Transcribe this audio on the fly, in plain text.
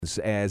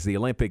as the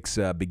Olympics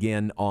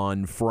begin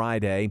on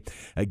Friday.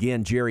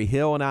 Again, Jerry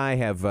Hill and I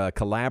have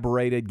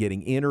collaborated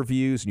getting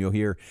interviews, and you'll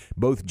hear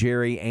both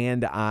Jerry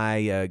and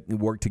I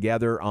work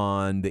together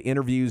on the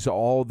interviews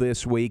all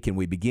this week. And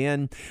we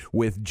begin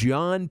with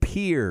John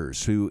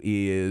Pearce, who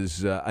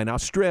is an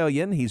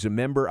Australian. He's a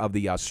member of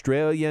the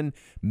Australian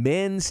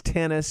men's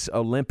tennis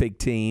Olympic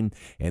team,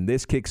 and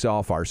this kicks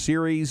off our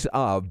series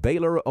of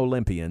Baylor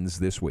Olympians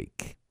this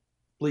week.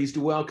 Pleased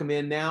to welcome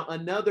in now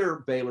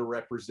another Baylor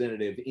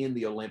representative in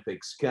the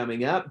Olympics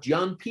coming up.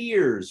 John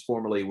Pearce,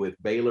 formerly with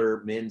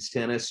Baylor Men's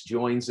Tennis,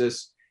 joins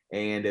us.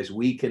 And as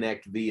we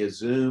connect via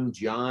Zoom,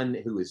 John,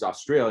 who is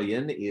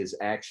Australian, is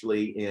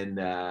actually in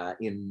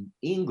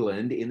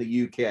England, in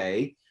the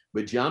UK.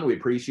 But John, we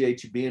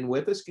appreciate you being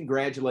with us.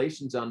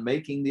 Congratulations on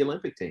making the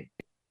Olympic team.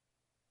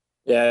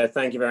 Yeah,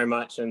 thank you very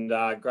much. And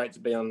great to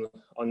be on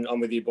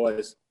with you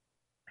boys.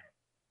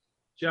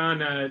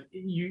 John,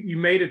 you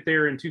made it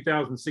there in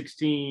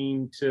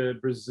 2016 to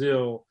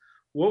Brazil.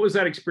 What was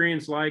that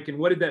experience like, and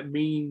what did that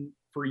mean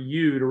for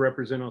you to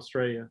represent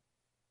Australia?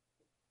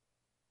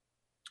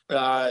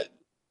 The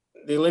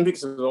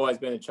Olympics has always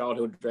been a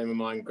childhood dream of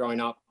mine. Growing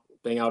up,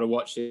 being able to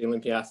watch the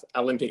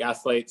Olympic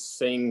athletes,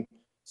 seeing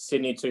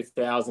Sydney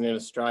 2000 in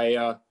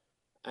Australia,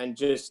 and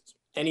just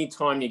any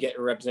time you get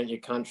to represent your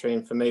country,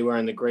 and for me,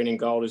 wearing the green and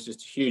gold is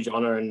just a huge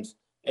honour. And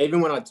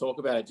even when I talk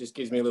about it, it just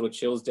gives me a little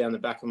chills down the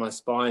back of my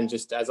spine,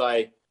 just as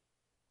I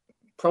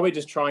probably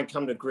just try and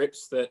come to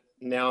grips that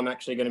now I'm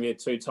actually going to be a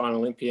two-time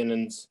Olympian,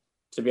 and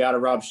to be able to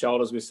rub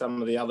shoulders with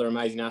some of the other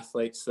amazing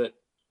athletes that,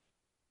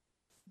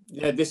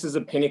 yeah, this is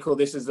a pinnacle.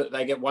 This is that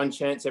they get one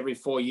chance every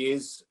 4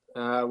 years.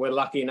 We're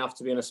lucky enough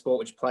to be in a sport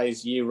which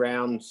plays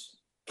year-round,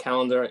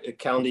 calendar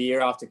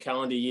year after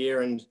calendar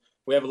year, and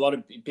we have a lot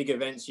of big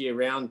events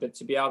year-round, but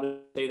to be able to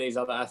see these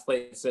other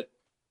athletes that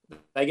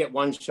they get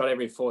one shot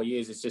every 4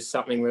 years. It's just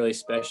something really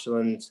special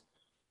and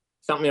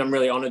something I'm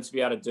really honoured to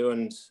be able to do,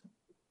 and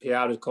be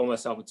able to call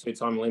myself a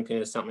two-time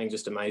Olympian is something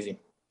just amazing.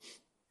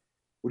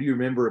 What do you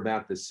remember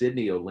about the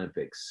Sydney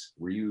Olympics?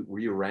 Were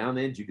you around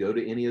then? Did you go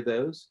to any of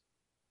those?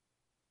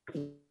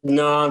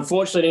 No,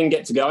 unfortunately, I didn't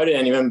get to go to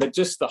any of them, but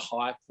just the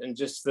hype and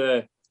just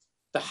the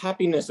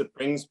happiness it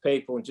brings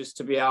people, and just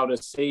to be able to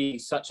see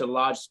such a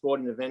large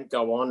sporting event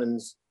go on.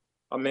 And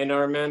I mean, I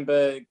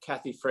remember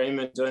Kathy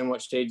Freeman doing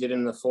what she did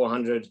in the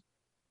 400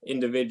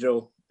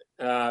 individual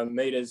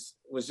meters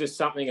was just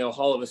something a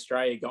whole of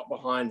Australia got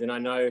behind. And I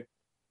know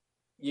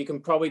you can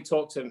probably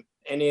talk to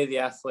any of the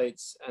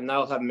athletes and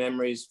they'll have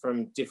memories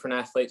from different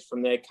athletes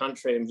from their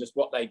country, and just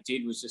what they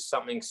did was just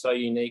something so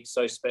unique,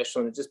 so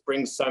special. And it just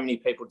brings so many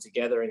people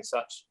together in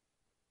such,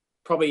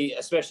 probably,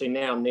 especially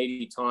now,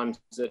 needy times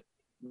that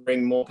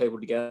bring more people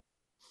together.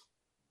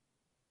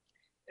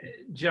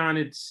 John,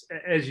 it's,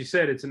 as you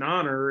said, it's an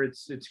honor.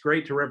 It's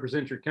great to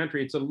represent your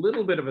country. It's a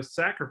little bit of a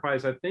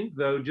sacrifice, I think,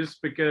 though,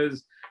 just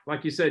because,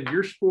 like you said,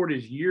 your sport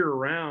is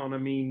year-round. I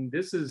mean,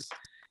 this is,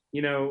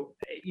 you know,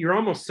 you're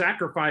almost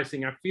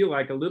sacrificing, I feel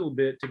like, a little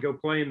bit to go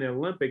play in the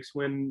Olympics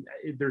when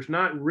there's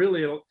not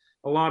really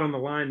a lot on the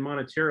line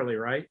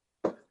monetarily, right?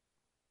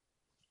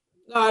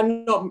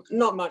 No,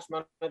 not much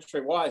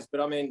monetary-wise, but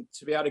I mean,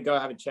 to be able to go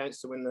have a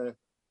chance to win the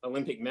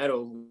Olympic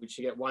medal, which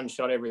you get one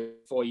shot every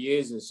 4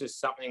 years, is just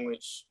something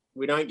which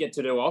we don't get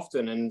to do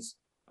often. And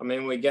I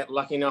mean, we get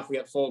lucky enough, we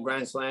get 4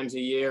 Grand Slams a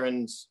year,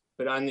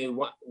 but only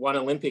one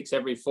Olympics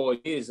every 4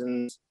 years.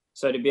 And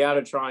so to be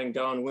able to try and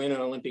go and win an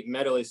Olympic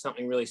medal is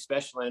something really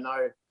special. I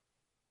know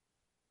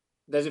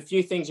there's a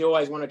few things you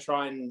always want to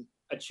try and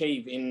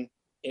achieve in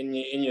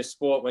your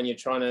sport when you're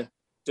trying to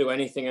do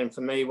anything. And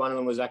for me, one of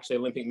them was actually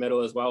Olympic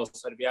medal as well.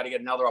 So to be able to get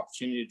another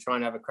opportunity to try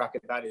and have a crack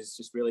at that is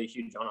just really a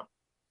huge honor.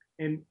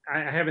 And I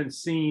haven't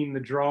seen the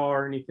draw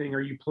or anything. Are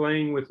you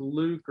playing with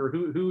Luke, or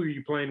who are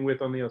you playing with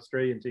on the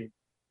Australian team?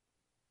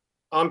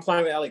 I'm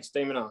playing with Alex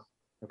Demonar.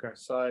 Okay.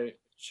 So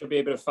should be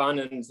a bit of fun.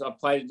 And I've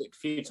played a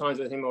few times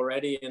with him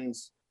already, and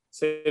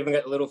see if I can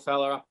get the little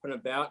fella up and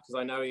about, because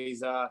I know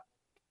he's a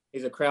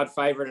crowd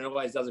favourite and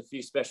always does a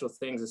few special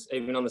things,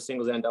 even on the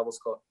singles and doubles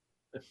court.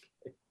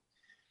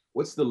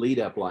 What's the lead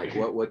up like?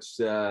 What's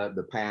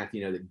the path,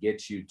 that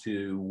gets you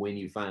to when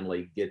you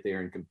finally get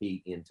there and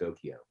compete in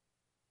Tokyo?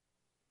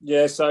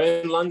 Yeah, so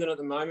in London at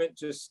the moment,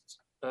 just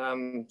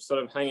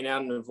sort of hanging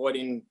out and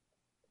avoiding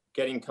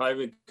getting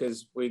COVID,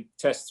 because we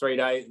test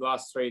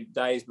last 3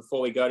 days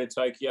before we go to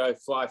Tokyo,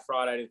 fly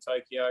Friday to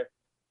Tokyo.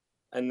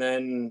 And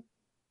then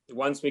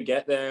once we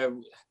get there,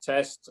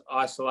 test,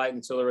 isolate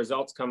until the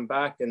results come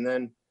back, and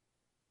then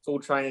full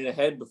training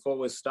ahead before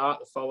we start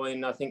the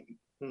following, I think,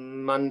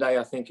 Monday,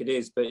 I think it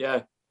is. But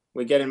yeah,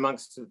 we get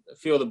amongst a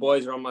few of the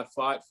boys are on my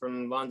flight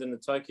from London to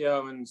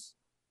Tokyo, and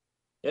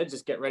yeah,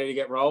 just get ready to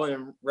get rolling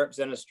and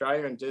represent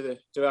Australia and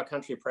do our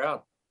country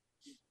proud.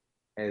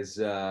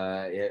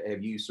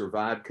 Have you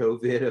survived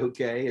COVID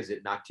okay? Has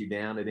it knocked you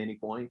down at any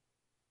point?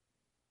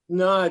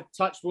 No,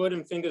 touch wood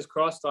and fingers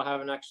crossed, I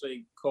haven't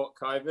actually caught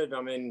COVID.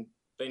 I mean,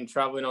 been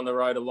traveling on the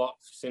road a lot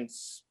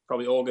since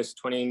probably August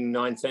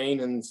 2019,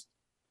 and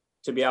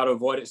to be able to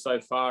avoid it so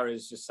far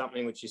is just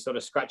something which you sort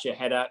of scratch your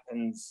head at.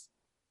 And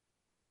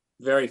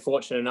very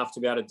fortunate enough to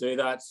be able to do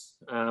that.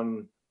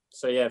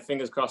 So yeah,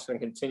 fingers crossed I can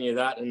continue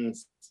that, and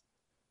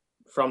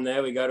from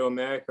there we go to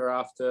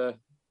America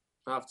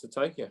after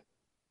Tokyo.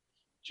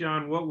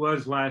 John, what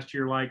was last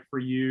year like for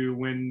you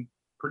when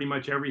pretty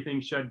much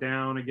everything shut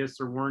down? I guess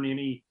there weren't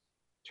any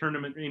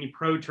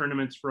pro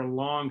tournaments for a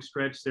long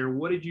stretch there.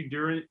 What did you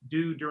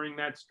do during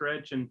that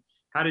stretch, and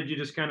how did you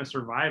just kind of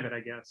survive it, I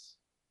guess?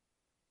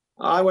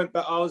 I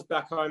was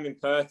back home in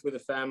Perth with the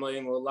family,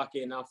 and we were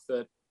lucky enough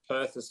that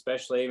Perth,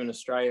 especially, even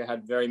Australia,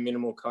 had very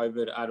minimal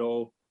COVID at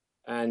all.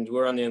 And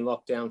we're only in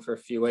lockdown for a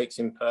few weeks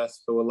in Perth,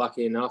 so we're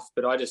lucky enough.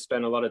 But I just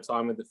spent a lot of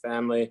time with the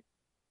family.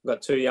 I've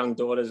got 2 young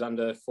daughters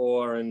under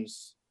 4 and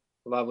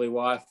a lovely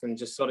wife, and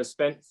just sort of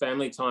spent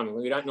family time.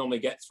 We don't normally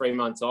get 3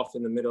 months off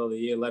in the middle of the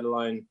year, let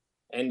alone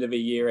end of a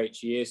year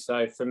each year.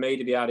 So for me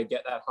to be able to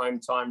get that home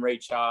time,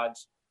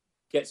 recharge,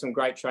 get some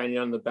great training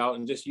under the belt,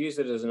 and just use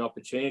it as an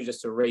opportunity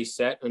just to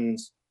reset and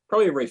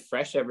probably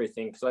refresh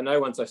everything. Because I know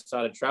once I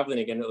started traveling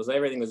again,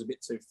 everything was a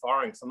bit too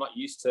foreign, because I'm not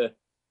used to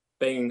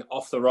being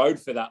off the road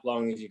for that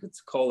long, as you could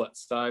call it.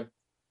 So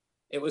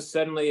it was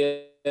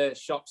certainly a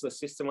shock to the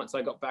system once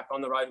I got back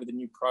on the road with the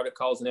new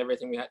protocols and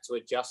everything we had to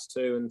adjust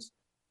to. And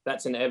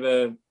that's an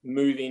ever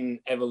moving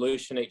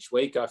evolution each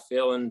week, I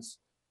feel.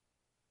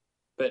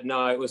 But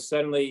no, it was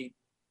certainly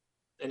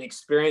an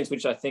experience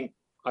which I think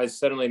I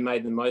certainly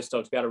made the most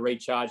of, to be able to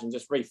recharge and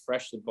just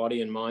refresh the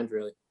body and mind,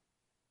 really.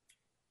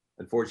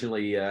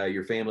 Unfortunately,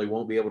 your family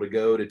won't be able to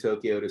go to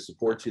Tokyo to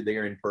support you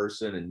there in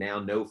person, and now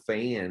no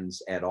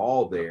fans at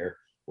all there.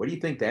 What do you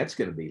think that's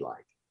going to be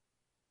like?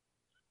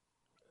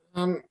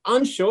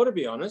 Unsure, to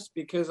be honest,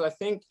 because I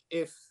think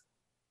if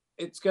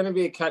it's going to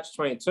be a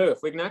catch-22,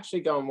 if we can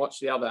actually go and watch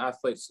the other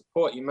athletes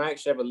support, you may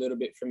actually have a little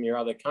bit from your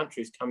other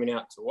countries coming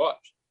out to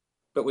watch,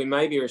 but we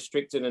may be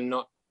restricted and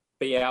not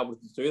be able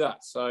to do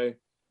that. So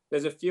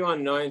there's a few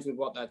unknowns with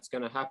what that's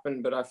going to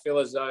happen, but I feel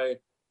as though,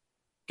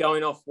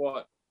 going off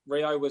what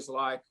Rio was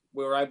like,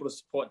 we were able to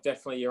support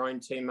definitely your own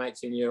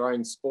teammates in your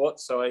own sport.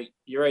 So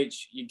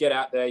you get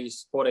out there, you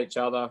support each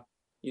other,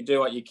 you do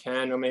what you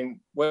can. I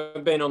mean,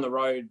 we've been on the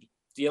road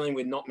dealing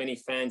with not many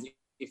fans,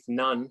 if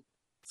none,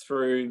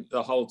 through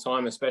the whole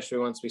time, especially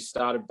once we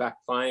started back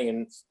playing.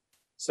 And it's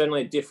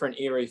certainly a different,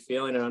 eerie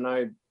feeling. And I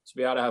know to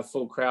be able to have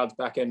full crowds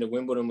back into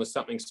Wimbledon was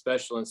something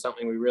special and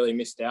something we really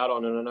missed out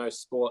on. And I know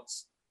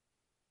sports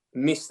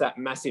miss that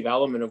massive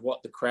element of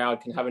what the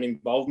crowd can have an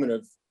involvement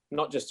of,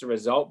 not just a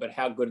result, but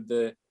how good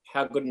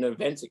an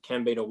event it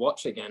can be to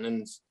watch again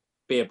and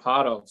be a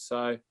part of.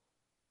 So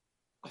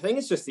I think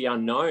it's just the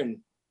unknown.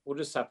 We'll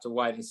just have to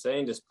wait and see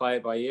and just play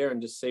it by ear and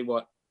just see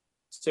what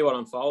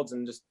unfolds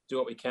and just do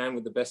what we can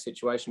with the best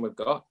situation we've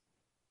got.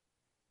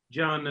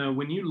 John,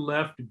 when you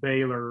left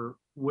Baylor,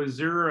 was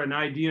there an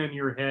idea in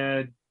your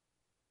head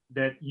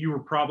that you were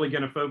probably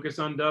going to focus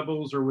on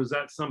doubles, or was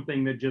that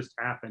something that just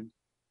happened?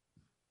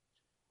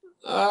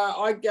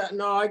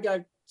 I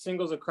gave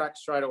singles a crack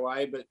straight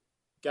away, but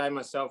gave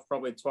myself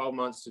probably 12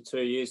 months to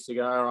 2 years to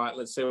go, all right,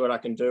 let's see what I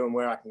can do and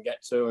where I can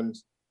get to. And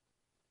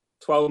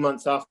 12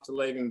 months after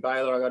leaving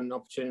Baylor, I got an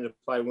opportunity to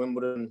play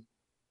Wimbledon,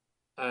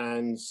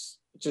 and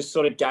it just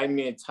sort of gave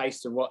me a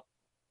taste of what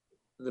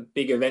the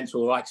big events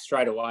were like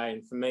straight away.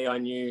 And for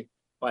me,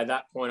 by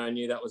that point, I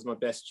knew that was my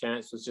best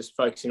chance, was just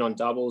focusing on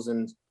doubles.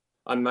 And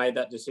I made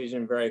that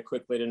decision very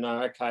quickly to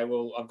know, okay,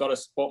 well, I've got to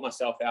support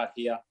myself out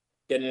here.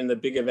 Getting in the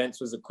big events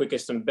was the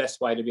quickest and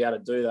best way to be able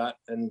to do that.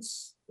 And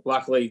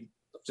luckily,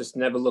 I've just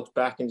never looked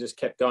back and just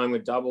kept going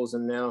with doubles.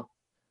 And now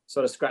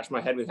sort of scratch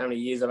my head with how many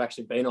years I've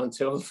actually been on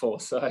tour for.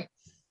 So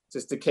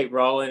just to keep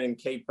rolling and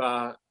keep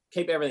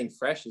everything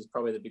fresh is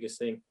probably the biggest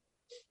thing.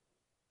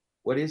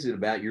 What is it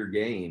about your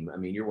game? I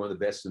mean, you're one of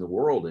the best in the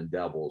world in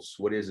doubles.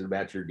 What is it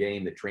about your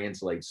game that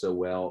translates so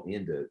well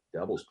into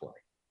doubles play?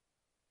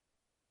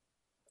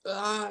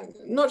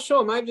 Not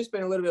sure. Maybe just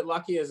been a little bit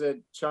lucky as a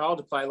child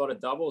to play a lot of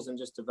doubles and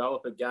just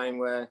develop a game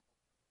where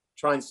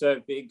try and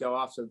serve big, go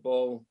after the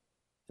ball,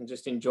 and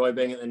just enjoy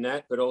being at the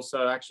net, but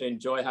also actually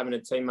enjoy having a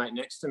teammate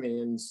next to me.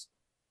 And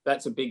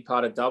that's a big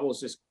part of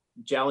doubles, just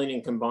gelling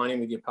and combining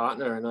with your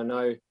partner. And I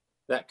know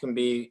that can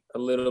be a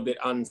little bit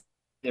unseen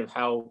of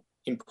how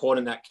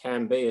important that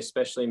can be,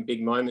 especially in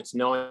big moments,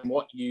 knowing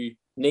what you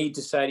need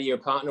to say to your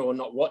partner or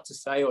not what to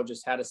say, or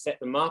just how to set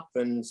them up.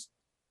 And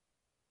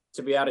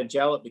to be able to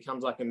gel, it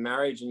becomes like a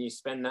marriage, and you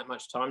spend that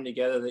much time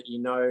together that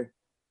you know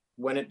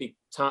when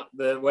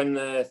when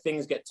the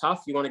things get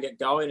tough, you want to get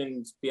going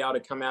and be able to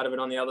come out of it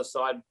on the other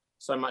side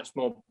so much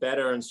more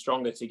better and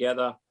stronger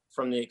together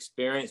from the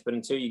experience. But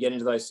until you get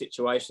into those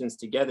situations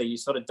together, you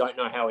sort of don't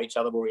know how each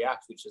other will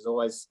react, which is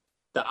always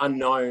the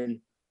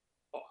unknown,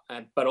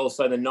 but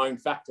also the known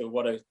factor of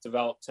what a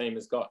developed team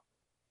has got.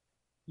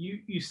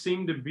 You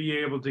seem to be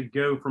able to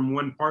go from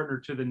one partner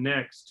to the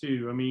next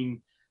too. I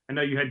mean, I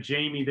know you had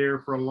Jamie there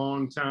for a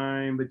long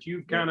time, but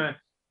you've kind of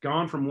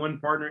gone from one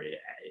partner.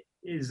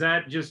 Is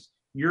that just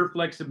your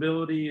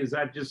flexibility? Is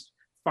that just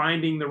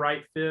finding the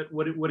right fit?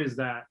 What is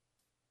that?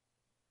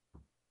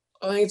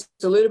 I think it's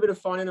a little bit of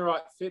finding the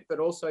right fit, but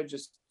also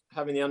just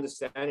having the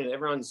understanding that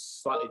everyone's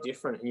slightly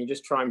different, and you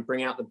just try and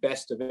bring out the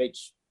best of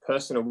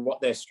person of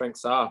what their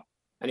strengths are.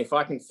 And if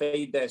I can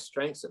feed their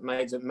strengths, it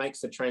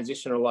makes the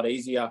transition a lot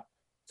easier.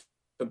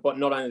 But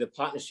not only the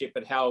partnership,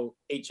 but how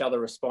each other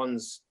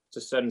responds to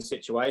certain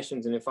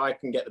situations. And if I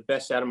can get the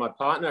best out of my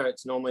partner,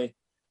 it's normally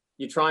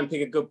you try and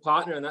pick a good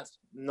partner, and that's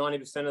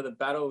 90% of the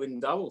battle in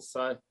doubles.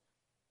 So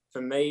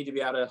for me to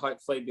be able to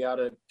hopefully be able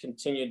to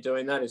continue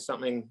doing that is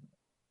something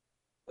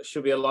that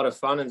should be a lot of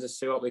fun, and just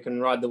see what we can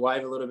ride the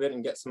wave a little bit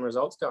and get some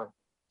results going.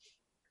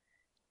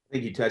 I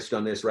think you touched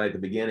on this right at the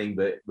beginning,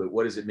 but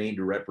what does it mean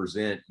to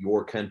represent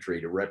your country,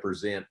 to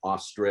represent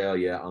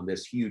Australia on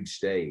this huge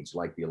stage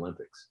like the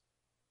Olympics?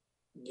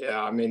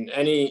 Yeah, I mean,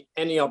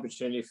 any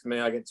opportunity for me,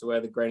 I get to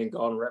wear the green and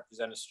gold and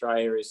represent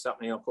Australia is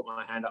something I'll put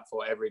my hand up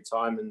for every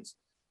time. And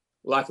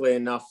luckily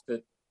enough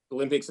that the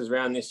Olympics is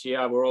around this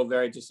year. We're all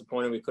very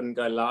disappointed we couldn't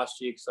go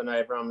last year, because I know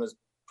everyone was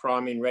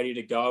priming, ready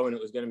to go, and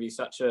it was going to be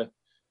such a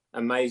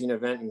amazing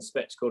event and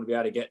spectacle to be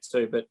able to get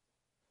to. But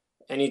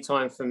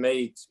anytime for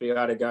me to be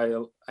able to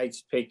go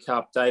ATP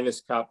Cup,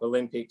 Davis Cup,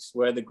 Olympics,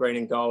 wear the green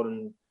and gold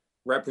and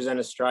represent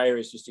Australia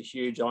is just a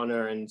huge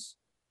honour, and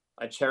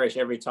I cherish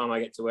every time I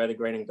get to wear the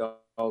green and gold,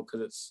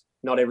 because it's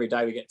not every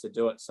day we get to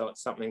do it. So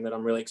it's something that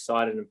I'm really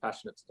excited and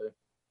passionate to do.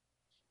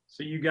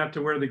 So you got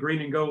to wear the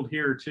green and gold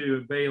here too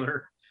at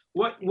Baylor.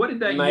 What did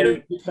that Made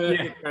year? a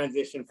perfect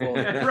transition for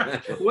me.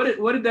 Right.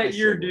 What did that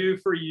year do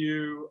for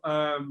you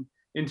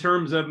in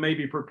terms of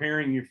maybe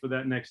preparing you for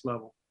that next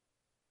level?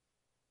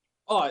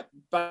 Oh,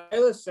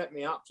 Baylor set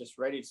me up just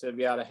ready to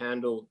be able to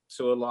handle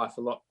tour life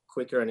a lot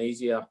quicker and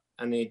easier.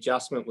 And the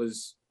adjustment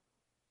was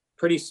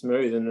pretty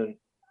smooth and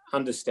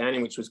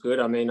understanding, which was good.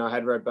 I mean, I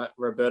had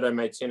Roberto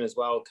Martin as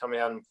well coming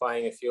out and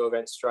playing a few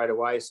events straight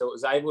away. So it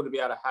was able to be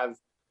able to have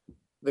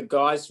the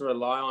guys to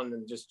rely on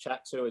and just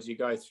chat to as you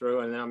go through.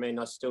 And I mean,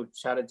 I still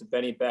chatted to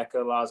Benny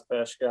Becker, Lars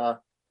Perschka,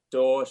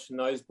 Dorsch, and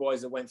those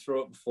boys that went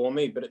through it before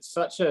me. But it's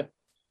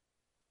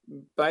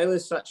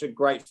Baylor's such a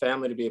great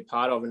family to be a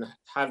part of, and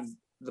have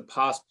the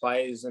past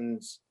players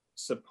and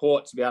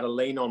support to be able to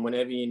lean on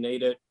whenever you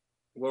need it.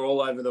 We're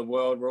all over the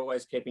world. We're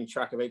always keeping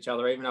track of each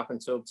other, even up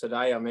until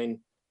today. I mean,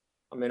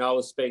 I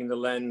was speaking to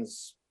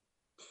Lenz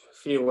a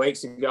few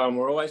weeks ago, and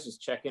we're always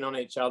just checking on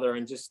each other,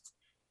 and just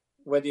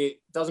it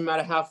doesn't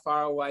matter how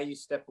far away you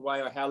step away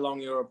or how long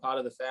you're a part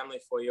of the family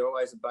for, you're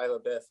always a Baylor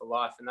Bear for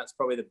life. And that's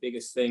probably the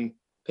biggest thing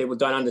people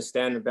don't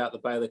understand about the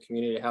Baylor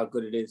community, how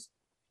good it is.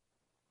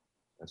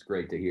 That's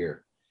great to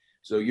hear.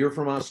 So you're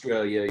from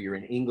Australia. You're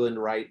in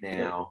England right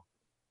now.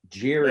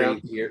 Jerry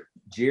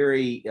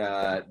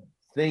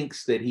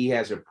thinks that he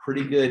has a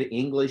pretty good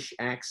English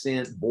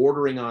accent,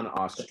 bordering on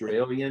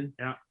Australian.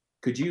 Yeah.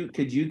 Could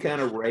you kind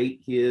of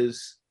rate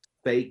his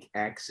fake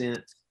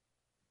accent?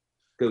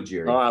 Go,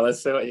 Jerry. All right,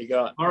 let's see what you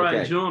got. All right,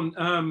 Okay.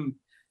 John.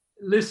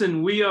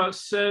 Listen, we are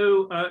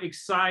so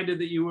excited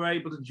that you were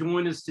able to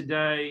join us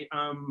today.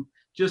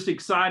 Just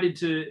excited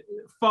to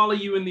follow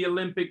you in the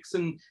Olympics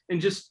and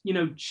just,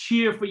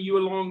 cheer for you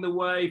along the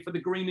way for the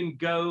green and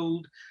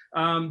gold.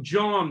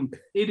 John,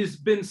 it has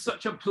been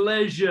such a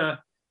pleasure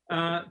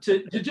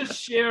to just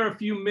share a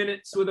few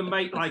minutes with a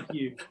mate like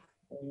you.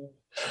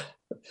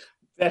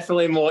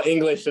 Definitely more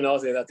English than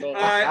Aussie. That's all.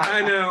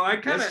 I know. I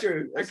kind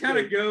true.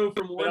 of go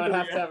from one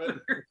to the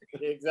other.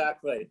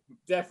 Exactly.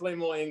 Definitely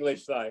more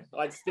English though.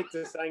 I'd stick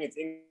to saying it's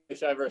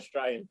English over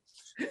Australian.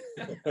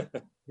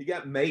 He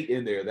got mate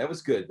in there. That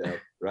was good though,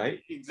 right?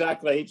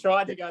 Exactly. He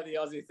tried to go the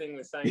Aussie thing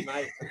with saying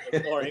mate.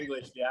 It's more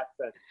English, the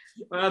accent.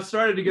 Well, I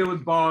started to go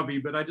with Bobby,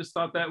 but I just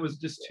thought that was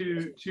just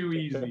too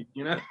easy,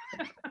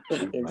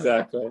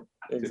 Exactly.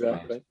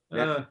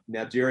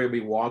 Now Jerry will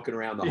be walking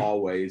around the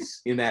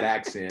hallways in that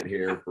accent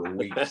here for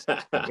weeks.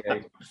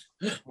 Okay.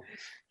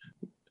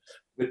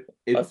 But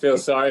I feel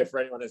sorry for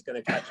anyone who's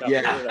going to catch up.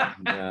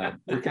 Yeah,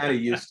 we're kind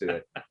of used to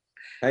it.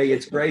 Hey,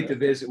 it's great to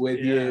visit with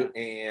you,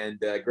 and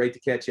great to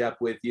catch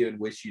up with you, and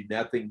wish you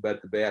nothing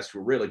but the best.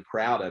 We're really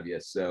proud of you.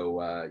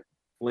 So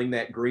fling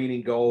that green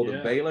and gold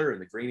of Baylor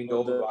and the green and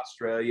gold of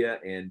Australia,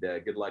 and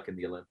good luck in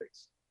the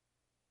Olympics.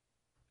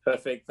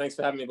 Perfect. Thanks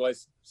for having me,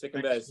 boys. Sick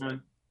and bears.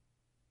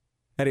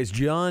 That is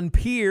John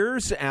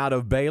Pearce out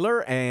of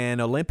Baylor, an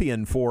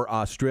Olympian for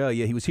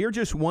Australia. He was here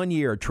just 1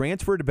 year,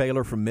 transferred to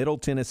Baylor from Middle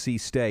Tennessee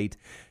State.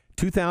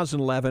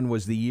 2011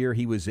 was the year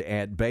he was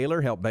at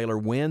Baylor, helped Baylor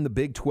win the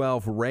Big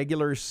 12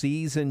 regular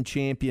season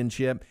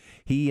championship.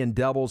 He in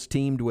doubles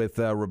teamed with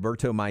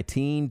Roberto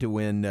Martin to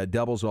win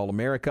doubles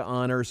All-America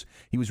honors.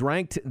 He was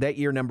ranked that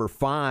year number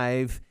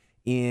 5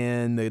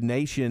 in the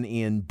nation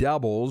in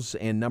doubles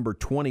and number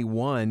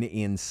 21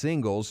 in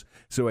singles.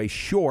 So a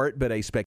short but a spectacular